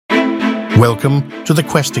Welcome to the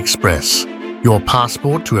Quest Express, your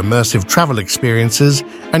passport to immersive travel experiences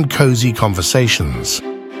and cozy conversations.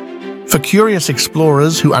 For curious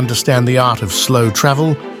explorers who understand the art of slow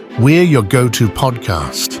travel, we're your go-to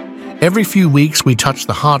podcast. Every few weeks, we touch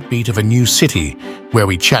the heartbeat of a new city, where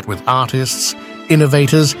we chat with artists,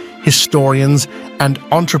 innovators, historians, and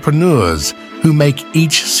entrepreneurs who make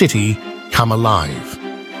each city come alive.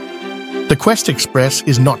 The Quest Express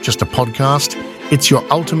is not just a podcast, it's your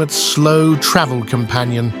ultimate slow travel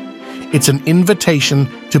companion. It's an invitation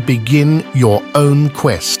to begin your own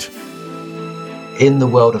quest. In the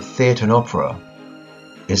world of theatre and opera,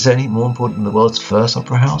 is there anything more important than the world's first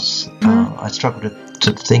opera house? I struggle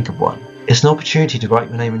to think of one. It's an opportunity to write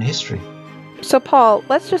your name in history. So, Paul,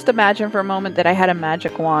 let's just imagine for a moment that I had a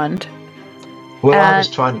magic wand. Well, I was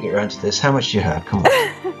trying to get around to this. How much do you have? Come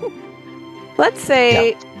on. Let's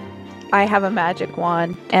say I have a magic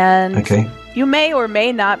wand, and you may or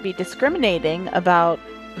may not be discriminating about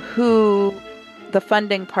who the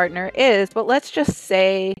funding partner is, but let's just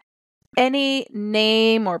say any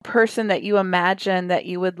name or person that you imagine that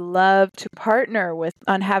you would love to partner with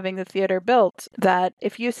on having the theater built, that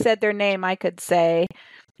if you said their name, I could say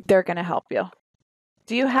they're going to help you.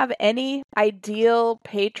 Do you have any ideal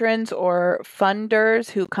patrons or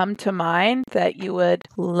funders who come to mind that you would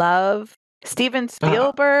love? Steven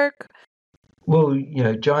Spielberg? Well,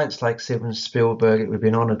 giants like Steven Spielberg, it would be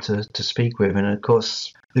an honor to speak with. And of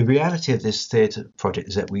course, the reality of this theatre project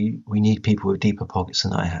is that we need people with deeper pockets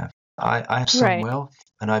than I have. I have some wealth,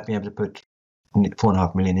 and I've been able to put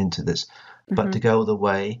 $4.5 million into this. But to go all the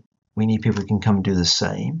way, we need people who can come and do the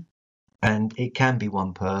same. And it can be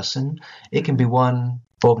one person. It can be one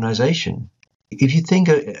organization. If you think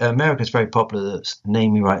America is very popular,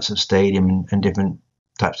 naming rights of stadium and different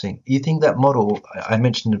types of things, you think that model, I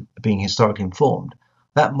mentioned being historically informed,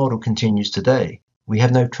 that model continues today. We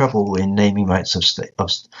have no trouble in naming rights of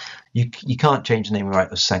you can't change the naming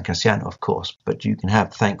right of San Cassiano, of course, but you can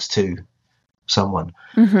have thanks to someone.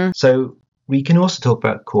 So we can also talk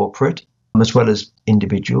about corporate as well as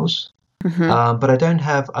individuals. But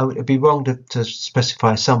I would be wrong to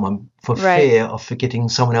specify someone for fear of forgetting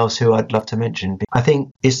someone else who I'd love to mention. I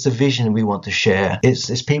think it's the vision we want to share.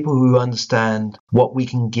 It's people who understand what we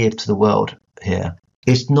can give to the world here.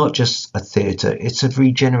 It's not just a theatre. It's a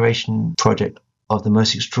regeneration project of the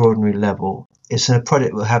most extraordinary level. It's a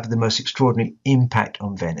project that will have the most extraordinary impact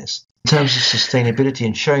on Venice in terms of sustainability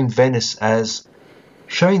and showing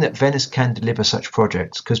that Venice can deliver such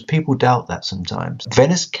projects, because people doubt that sometimes.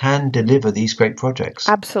 Venice can deliver these great projects.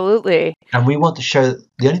 Absolutely. And we want to show that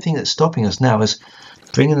the only thing that's stopping us now is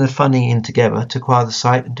bringing the funding in together to acquire the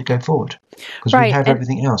site and to go forward, because we have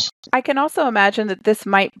everything else. I can also imagine that this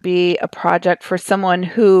might be a project for someone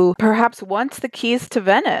who perhaps wants the keys to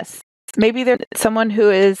Venice. Maybe they're someone who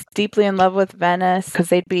is deeply in love with Venice because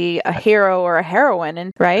they'd be a hero or a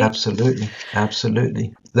heroine, right? Absolutely.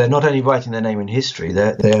 They're not only writing their name in history,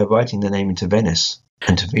 they're writing their name into Venice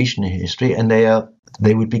and to Venetian history, and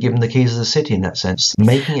they would be given the keys of the city in that sense.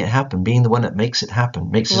 Making it happen, being the one that makes it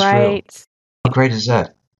happen, makes this real. How great is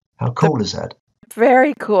that? How cool is that?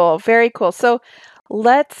 Very cool. Very cool. So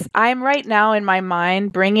I'm right now in my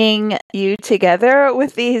mind bringing you together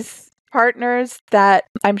with these partners that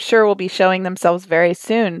I'm sure will be showing themselves very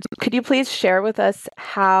soon. Could you please share with us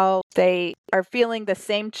how they are feeling the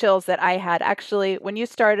same chills that I had? Actually, when you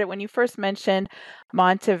first mentioned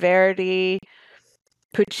Monteverdi,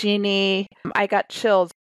 Puccini, I got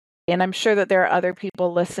chills. And I'm sure that there are other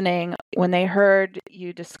people listening. When they heard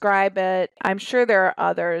you describe it, I'm sure there are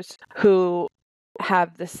others who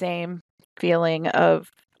have the same feeling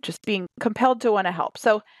of just being compelled to want to help.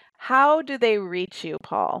 So how do they reach you,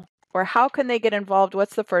 Paul? Or how can they get involved?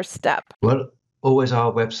 What's the first step? Well, always our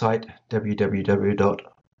website,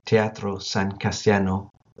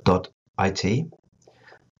 www.teatrosancassiano.it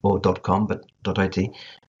or .com, but .it.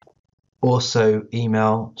 Also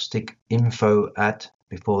email, stick info at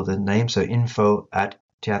before the name, so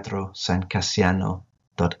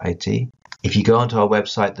info@teatrosancassiano.it. If you go onto our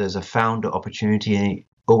website, there's a founder opportunity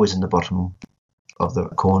always in the bottom of the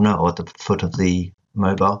corner or at the foot of the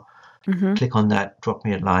mobile. Click on that, drop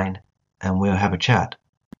me a line, and we'll have a chat.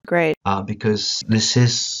 Great. Because this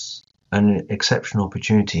is an exceptional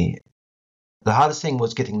opportunity. The hardest thing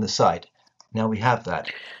was getting the site. Now we have that.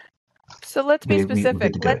 So let's be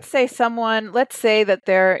specific. Let's say that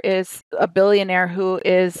there is a billionaire who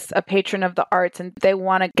is a patron of the arts and they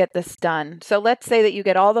want to get this done. So let's say that you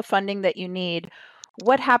get all the funding that you need.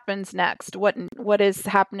 What happens next? What is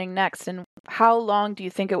happening next? And how long do you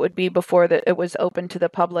think it would be before it was open to the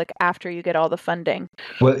public after you get all the funding?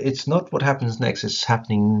 Well, it's not what happens next. It's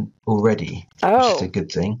happening already, which is a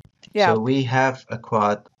good thing. Yeah. So we have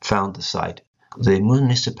found the site. The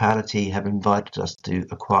municipality have invited us to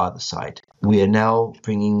acquire the site. We are now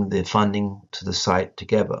bringing the funding to the site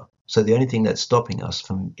together. So the only thing that's stopping us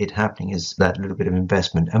from it happening is that little bit of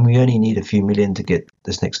investment, and we only need a few million to get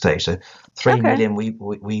this next stage. So 3 million,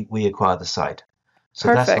 we acquire the site. So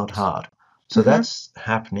that's not hard. So that's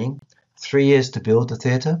happening. 3 years to build the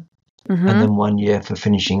theatre, and then 1 year for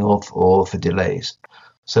finishing off or for delays.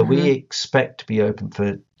 So we expect to be open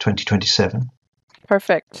for 2027.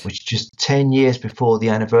 Perfect. Which is just 10 years before the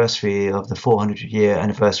anniversary of the 400-year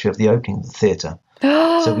anniversary of the opening of the theatre.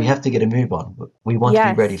 So we have to get a move on. We want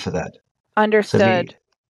to be ready for that. Understood.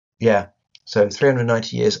 So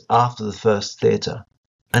 390 years after the first theatre.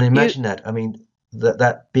 And imagine that. I mean,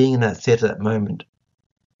 that being in that theatre at that moment,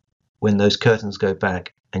 when those curtains go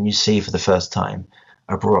back and you see for the first time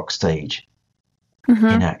a Baroque stage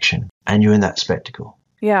in action, and you're in that spectacle.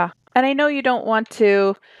 Yeah. And I know you don't want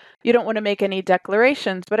to make any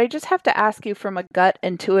declarations, but I just have to ask you from a gut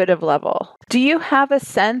intuitive level. Do you have a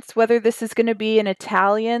sense whether this is going to be an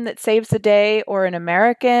Italian that saves the day, or an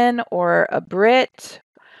American, or a Brit?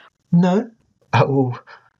 No. I will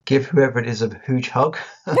give whoever it is a huge hug.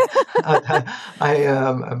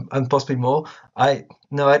 And possibly more. I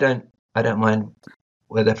don't mind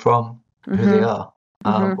where they're from, who they are.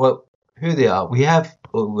 Well, who they are. We have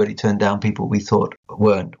already turned down people we thought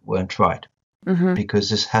weren't right, because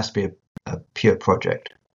this has to be a pure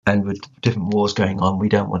project. And with different wars going on, we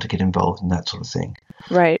don't want to get involved in that sort of thing.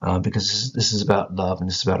 Right. Because this is about love, and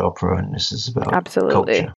this is about opera, and this is about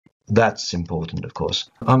culture. That's important, of course.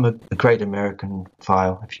 I'm a great American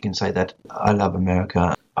file, if you can say that. I love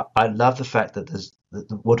America. I love the fact that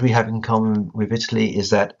what we have in common with Italy is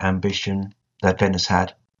that ambition that Venice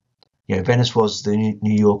had. Venice was the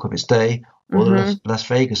New York of its day, or the Las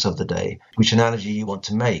Vegas of the day. Which analogy you want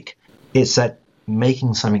to make? It's that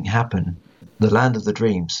making something happen, the land of the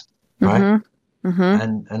dreams, right?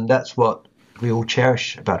 And that's what we all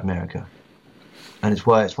cherish about America. And it's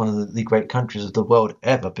why it's one of the great countries of the world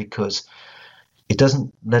ever, because it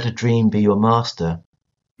doesn't let a dream be your master.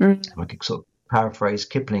 If I could sort of paraphrase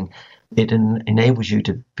Kipling, it enables you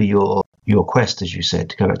to be your quest, as you said,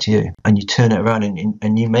 to go back to you. And you turn it around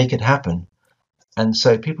and you make it happen. And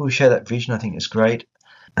so people who share that vision, I think, is great.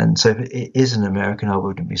 And so if it is an American, I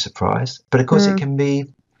wouldn't be surprised. But of course, it can be,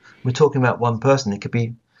 we're talking about one person. It could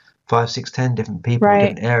be 5, 6, 10 different people in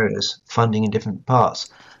different areas, funding in different parts.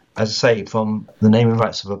 As I say, from the naming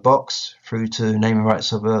rights of a box through to naming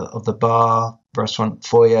rights of the bar, restaurant,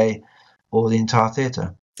 foyer, or the entire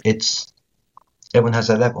theatre. Everyone has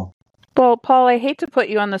their level. Well, Paul, I hate to put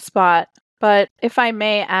you on the spot, but if I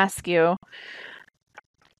may ask you,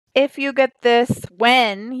 when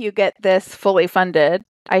you get this fully funded,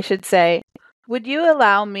 I should say, would you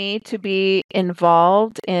allow me to be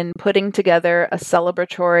involved in putting together a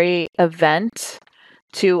celebratory event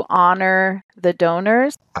to honor the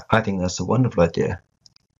donors? I think that's a wonderful idea.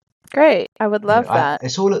 Great. I would love that.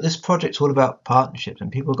 This project's all about partnerships,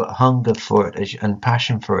 and people got hunger for it and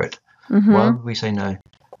passion for it. Why would we say no?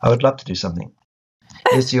 I would love to do something.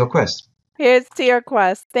 Here's to your quest. Here's to your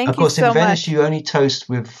quest. Thank you so much. Of course, in Venice, you only toast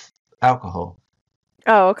with alcohol.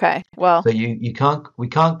 Oh, okay. Well, so we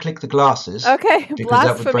can't click the glasses. Okay, because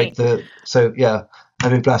blasphemy. That would break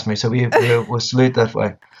that'd be blasphemy. So we'll salute that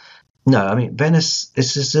way. No, I mean, Venice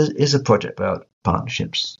is a project about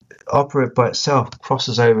partnerships. Opera by itself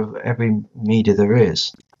crosses over every media there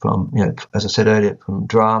is, from, as I said earlier, from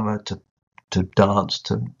drama to dance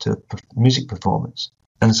to music performance.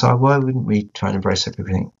 And so why wouldn't we try and embrace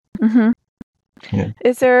everything? Yeah.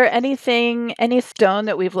 Is there any stone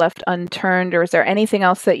that we've left unturned, or is there anything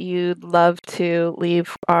else that you'd love to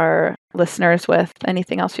leave our listeners with?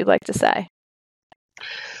 Anything else you'd like to say?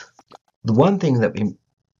 The one thing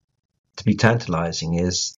to be tantalizing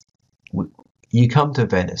is you come to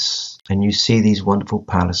Venice and you see these wonderful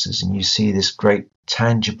palaces and you see this great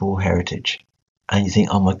tangible heritage and you think,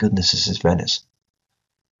 oh my goodness, this is Venice.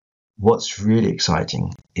 What's really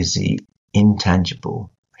exciting is the intangible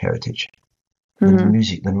heritage. The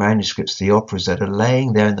music, the manuscripts, the operas that are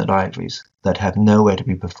laying there in the libraries that have nowhere to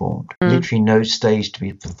be performed, literally no stage to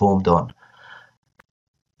be performed on.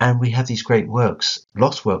 And we have these great works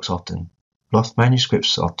often, lost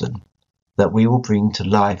manuscripts often, that we will bring to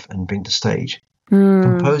life and bring to stage.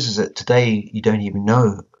 Composers that today you don't even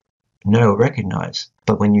know or recognize,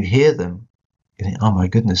 but when you hear them, you think, oh my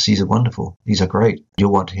goodness, these are wonderful, these are great,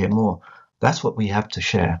 you'll want to hear more. That's what we have to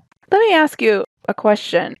share. Let me ask you a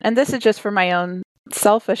question, and this is just for my own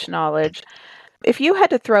selfish knowledge. If you had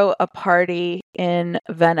to throw a party in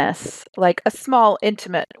Venice, like a small,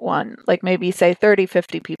 intimate one, like maybe say 30,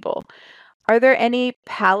 50 people, Are there any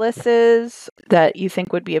palaces that you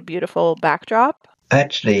think would be a beautiful backdrop?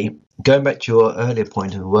 Actually, going back to your earlier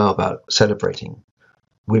point as well about celebrating,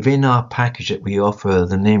 within our package that we offer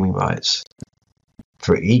the naming rights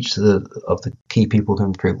for each of the key people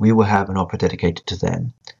coming through, we will have an opera dedicated to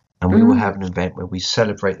them, and we will have an event where we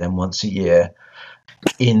celebrate them once a year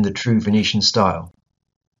in the true Venetian style.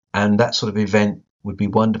 And that sort of event would be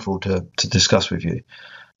wonderful to discuss with you.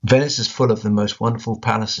 Venice is full of the most wonderful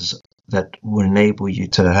palaces that will enable you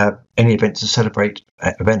to have any event to celebrate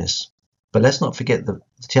at Venice. But let's not forget the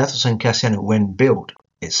Teatro San Cassiano, when built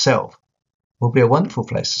itself, will be a wonderful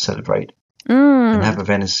place to celebrate and have a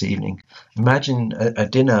Venice evening. Imagine a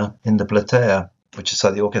dinner in the platea, which is how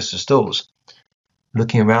the orchestra stalls,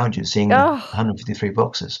 looking around you, seeing 153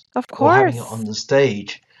 boxes. Of course. Or having it on the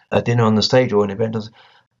stage, a dinner on the stage or an event.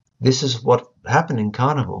 This is what happened in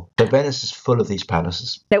Carnival. So Venice is full of these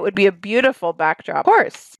palaces. It would be a beautiful backdrop. Of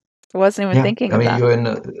course. I wasn't even thinking of that. You're in.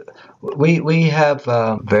 We have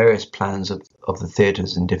various plans of the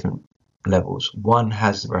theatres in different levels. One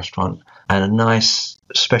has the restaurant and a nice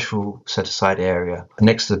special set-aside area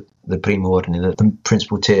next to the primo ordine, the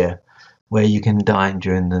principal tier, where you can dine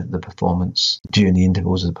during the performance, during the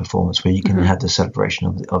intervals of the performance, where you can have the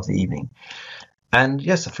celebration of the evening. And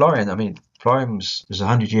yes, the Florian, Florian is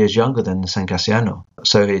 100 years younger than the San Cassiano.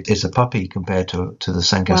 So it is a puppy compared to the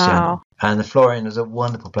San Cassiano. Wow. And the Florian is a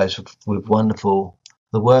wonderful place with wonderful,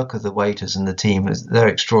 the work of the waiters and the team, they're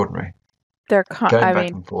extraordinary. They're going back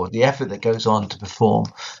and forth. The effort that goes on to perform,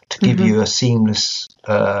 to give you a seamless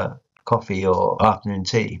coffee or afternoon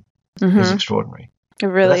tea is extraordinary. It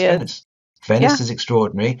really is. Venice. Venice is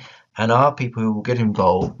extraordinary. And our people who will get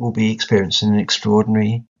involved will be experiencing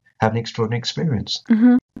have an extraordinary experience.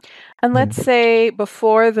 And let's say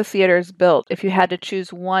before the theater is built, if you had to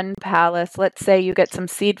choose one palace, let's say you get some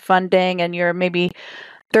seed funding and you're maybe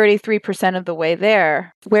 33% of the way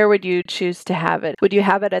there, where would you choose to have it? Would you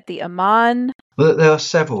have it at the Aman? Well, there are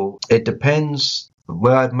several. It depends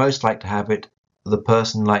where I'd most like to have it. The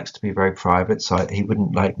person likes to be very private, so he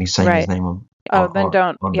wouldn't like me saying his name on then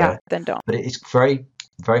don't. There. Then don't. But it's very,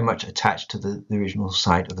 very much attached to the original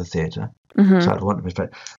site of the theatre. So I'd want to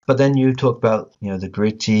respect. But then you talk about, the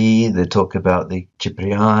Gritti, they talk about the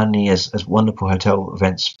Cipriani as wonderful hotel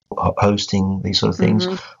events hosting these sort of things,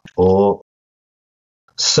 or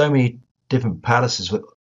so many different palaces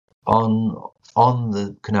on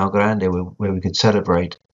the Canal Grande where we could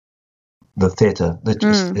celebrate the theatre. That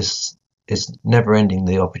just is never ending,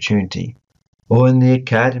 the opportunity. Or in the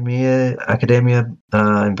Accademia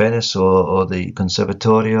in Venice, or the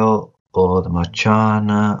Conservatorio, or the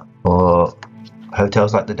Marciana, or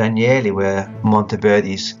hotels like the Danieli, where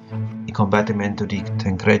Monteverdi's Il Combattimento di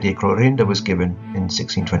Tancredi e Clorinda was given in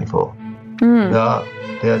 1624.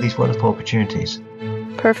 There are these wonderful opportunities.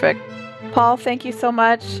 Perfect. Paul, thank you so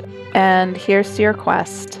much, and here's to your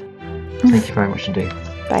quest. Thank you very much indeed.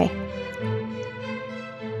 Bye.